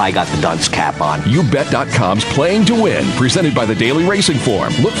 next week I got the dunce cap on. YouBet.com's Playing to Win, presented by the Daily Racing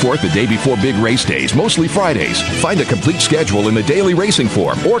Form. Look for it the day before big race days, mostly Fridays. Find a complete schedule in the Daily Racing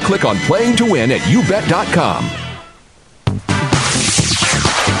Form or click on Playing to Win at YouBet.com.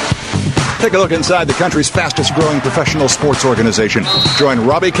 Take a look inside the country's fastest growing professional sports organization. Join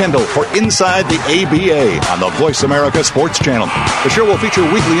Robbie Kendall for Inside the ABA on the Voice America Sports Channel. The show will feature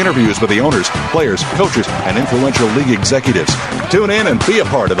weekly interviews with the owners, players, coaches, and influential league executives. Tune in and be a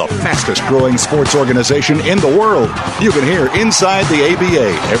part of the fastest growing sports organization in the world. You can hear Inside the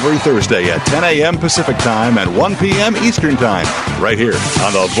ABA every Thursday at 10 a.m. Pacific Time and 1 p.m. Eastern Time, right here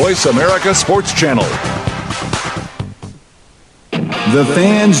on the Voice America Sports Channel. The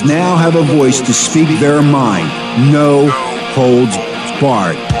fans now have a voice to speak their mind. No holds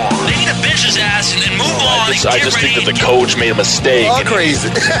barred. They need to bench his ass and move on. I just think that the coach made a mistake. All crazy.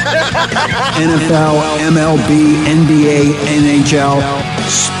 NFL, MLB, NBA, NHL.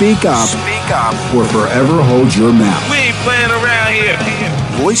 Speak up. Or forever hold your mouth. We ain't playing around here.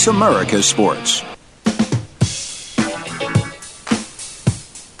 Voice America Sports.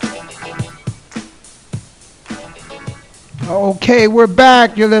 Okay, we're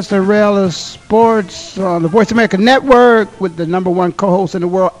back. You're listening to Ray Ellis Sports on the Voice America Network with the number one co-host in the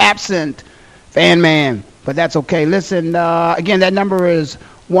world, absent, Fan Man. But that's okay. Listen, again, that number is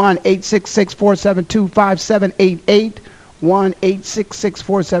 1-866-472-5788,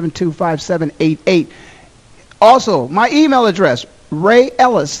 1-866-472-5788. Also, my email address,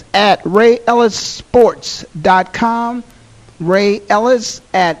 rayellis@rayellissports.com,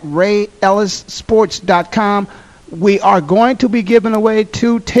 rayellis@rayellissports.com. We are going to be giving away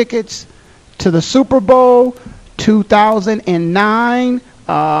 2 tickets to the Super Bowl 2009.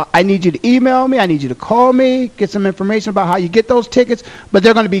 I need you to email me. I need you to call me, get some information about how you get those tickets. But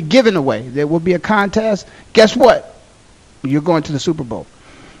they're going to be given away. There will be a contest. Guess what? You're going to the Super Bowl.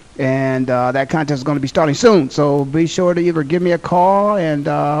 And that contest is going to be starting soon. So be sure to either give me a call and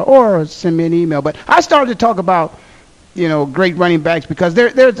or send me an email. But I started to talk about, great running backs because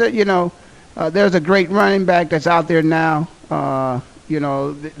there's a great running back that's out there now.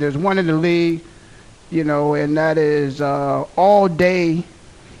 There's one in the league, and that is all day,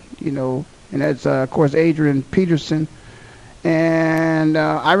 and that's, of course, Adrian Peterson. And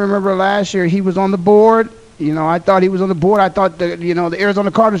I remember last year he was on the board. I thought he was on the board. I thought the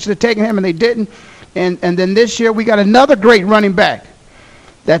Arizona Cardinals should have taken him, and they didn't. And then this year we got another great running back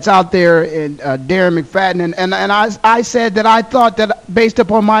that's out there, in Darren McFadden. And I said that I thought that based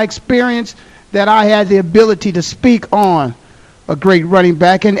upon my experience that I had the ability to speak on a great running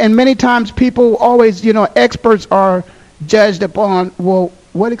back. And many times people always, experts are judged upon, well,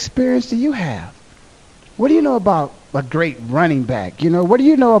 what experience do you have? What do you know about a great running back? What do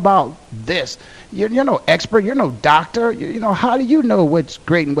you know about this? You're no expert. You're no doctor. How do you know what's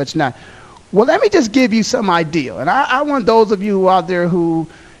great and what's not? Well, let me just give you some idea. And I want those of you out there who,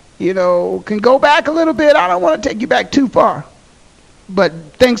 can go back a little bit. I don't want to take you back too far. But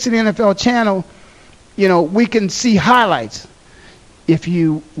thanks to the NFL channel, we can see highlights if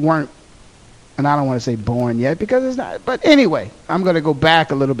you weren't, and I don't want to say born yet because it's not. But anyway, I'm going to go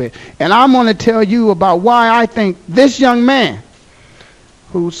back a little bit. And I'm going to tell you about why I think this young man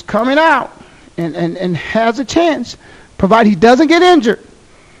who's coming out and has a chance, provided he doesn't get injured,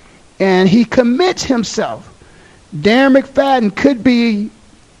 and he commits himself, Darren McFadden could be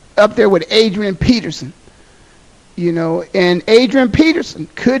up there with Adrian Peterson. And Adrian Peterson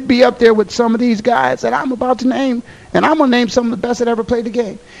could be up there with some of these guys that I'm about to name, and I'm going to name some of the best that ever played the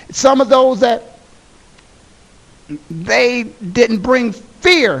game. Some of those that they didn't bring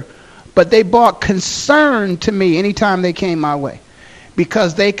fear, but they brought concern to me anytime they came my way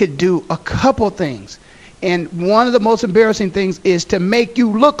because they could do a couple things. And one of the most embarrassing things is to make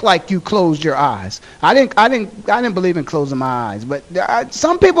you look like you closed your eyes. I didn't believe in closing my eyes, but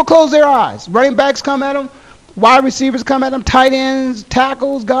some people close their eyes. Running backs come at them. Wide receivers come at them, tight ends,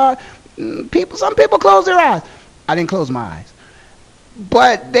 tackles, guard. Some people close their eyes. I didn't close my eyes.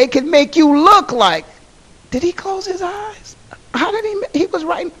 But they can make you look like, did he close his eyes? How did he was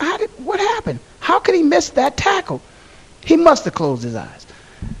right. What happened? How could he miss that tackle? He must have closed his eyes.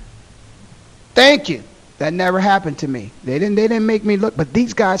 Thank you. That never happened to me. They didn't make me look, but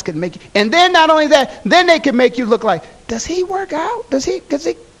these guys could make you. And then not only that, then they can make you look like, does he work out? Does he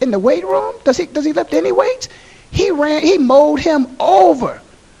in the weight room? Does he lift any weights? He mowed him over.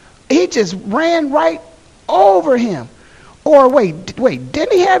 He just ran right over him. Or wait,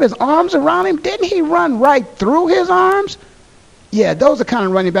 didn't he have his arms around him? Didn't he run right through his arms? Yeah, those are kind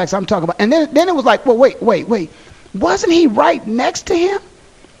of running backs I'm talking about. And then it was like, well, wait. Wasn't he right next to him?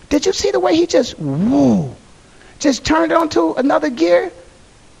 Did you see the way he just turned onto another gear?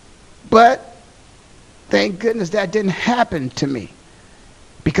 But thank goodness that didn't happen to me,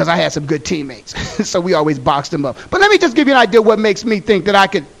 because I had some good teammates. So we always boxed them up. But let me just give you an idea of what makes me think that I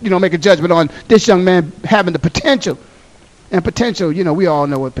could, make a judgment on this young man having the potential. And potential, we all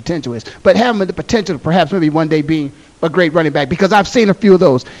know what potential is. But having the potential to perhaps maybe one day being a great running back, because I've seen a few of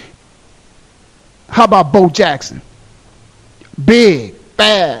those. How about Bo Jackson? Big,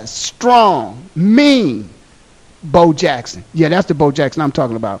 fast, strong, mean Bo Jackson. Yeah, that's the Bo Jackson I'm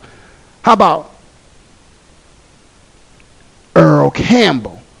talking about. How about Earl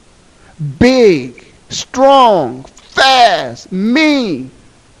Campbell? Big, strong, fast, mean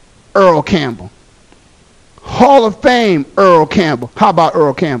Earl Campbell. Hall of Fame Earl Campbell. How about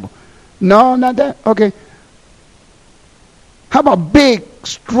Earl Campbell? No, not that? Okay. How about big,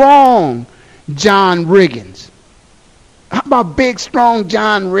 strong John Riggins? How about big, strong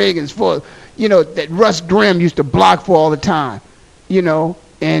John Riggins for, that Russ Grimm used to block for all the time,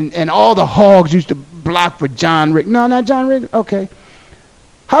 and all the Hogs used to block for John Riggins. No, not John Riggins. Okay.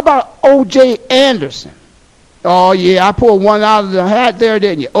 How about O.J. Anderson? Oh, yeah, I pulled one out of the hat there,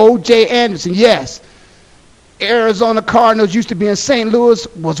 didn't you? O.J. Anderson, yes. Arizona Cardinals used to be in St. Louis,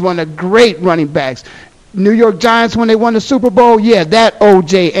 was one of the great running backs. New York Giants, when they won the Super Bowl, yeah, that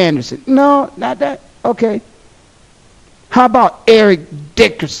O.J. Anderson. No, not that. Okay. How about Eric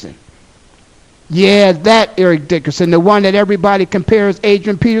Dickerson? Yeah, that Eric Dickerson, the one that everybody compares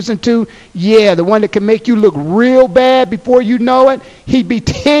Adrian Peterson to. Yeah, the one that can make you look real bad before you know it. He'd be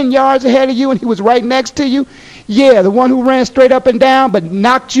 10 yards ahead of you and he was right next to you. Yeah, the one who ran straight up and down but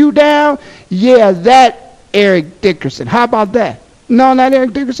knocked you down. Yeah, that Eric Dickerson. How about that? No, not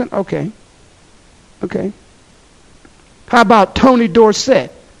Eric Dickerson? Okay. How about Tony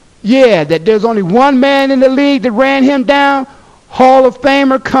Dorsett? Yeah, that there's only one man in the league that ran him down. Hall of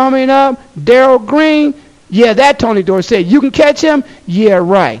Famer coming up, Darrell Green. Yeah, that Tony Dorsett. You can catch him? Yeah,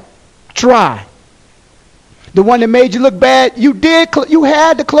 right. Try. The one that made you look bad, you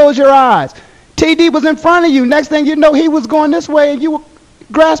had to close your eyes. TD was in front of you. Next thing you know, he was going this way and you were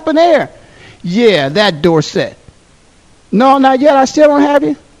grasping air. Yeah, that Dorsett. No, not yet. I still don't have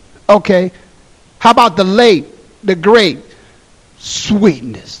you? Okay. How about the great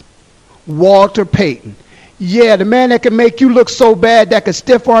Sweetness, Walter Payton? Yeah, the man that can make you look so bad that could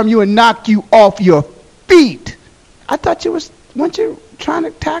stiff arm you and knock you off your feet. I thought weren't you trying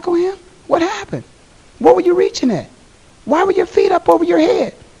to tackle him? What happened? What were you reaching at? Why were your feet up over your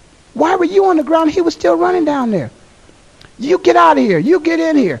head? Why were you on the ground? He was still running down there. You get out of here. You get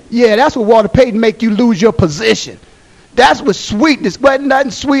in here. Yeah, that's what Walter Payton make you lose your position. That's what Sweetness, wasn't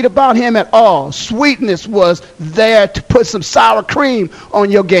nothing sweet about him at all. Sweetness was there to put some sour cream on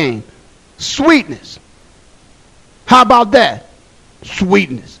your game. Sweetness. How about that?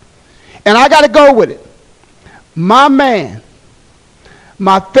 Sweetness. And I got to go with it. My man,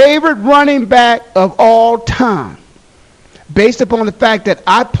 my favorite running back of all time, based upon the fact that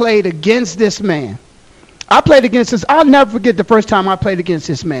I played against this man. I'll never forget the first time I played against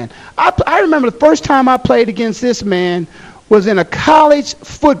this man. I remember the first time I played against this man was in a college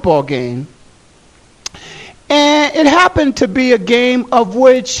football game. And it happened to be a game of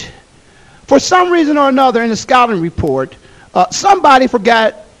which, for some reason or another in the scouting report, somebody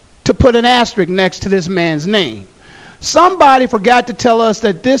forgot to put an asterisk next to this man's name. Somebody forgot to tell us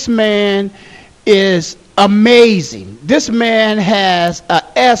that this man is amazing. This man has a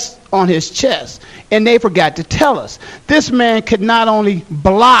S on his chest, and they forgot to tell us. This man could not only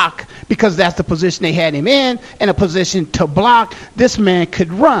block, because that's the position they had him in a position to block. This man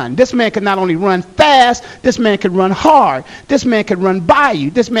could run. This man could not only run fast, this man could run hard. This man could run by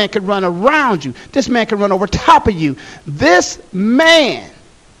you. This man could run around you. This man could run over top of you. This man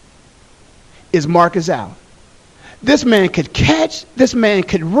is Marcus Allen. This man could catch. This man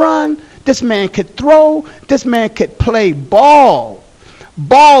could run. This man could throw. This man could play ball.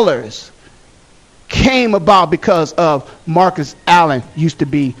 Ballers came about because of Marcus Allen used to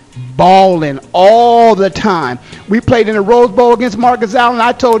be balling all the time. We played in the Rose Bowl against Marcus Allen.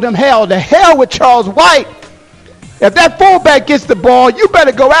 I told them, the hell with Charles White. If that fullback gets the ball, you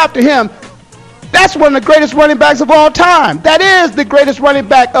better go after him. That's one of the greatest running backs of all time. That is the greatest running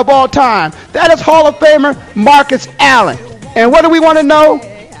back of all time. That is Hall of Famer Marcus Allen. And what do we want to know?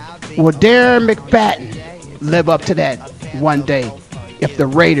 Will Darren McFadden live up to that one day if the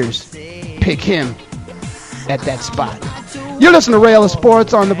Raiders pick him at that spot? You're listening to Ray Ellis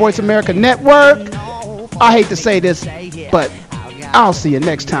Sports on the Voice America Network. I hate to say this. But I'll see you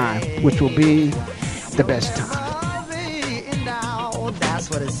next time, which will be the best time. That's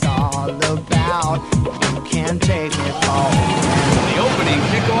what it's all about. You can't take it all. The opening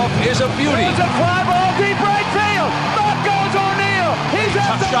kickoff is a beauty. It's a fly ball deep right field. Back goes O'Neal. He's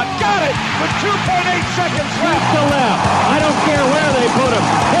at the shot. Got it with 2.8 seconds left. To left. I don't care where they put him.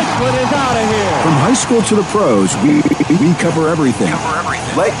 This one is out of here. From high school to the pros, we cover everything.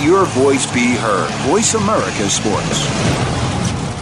 Let your voice be heard. Voice America Sports.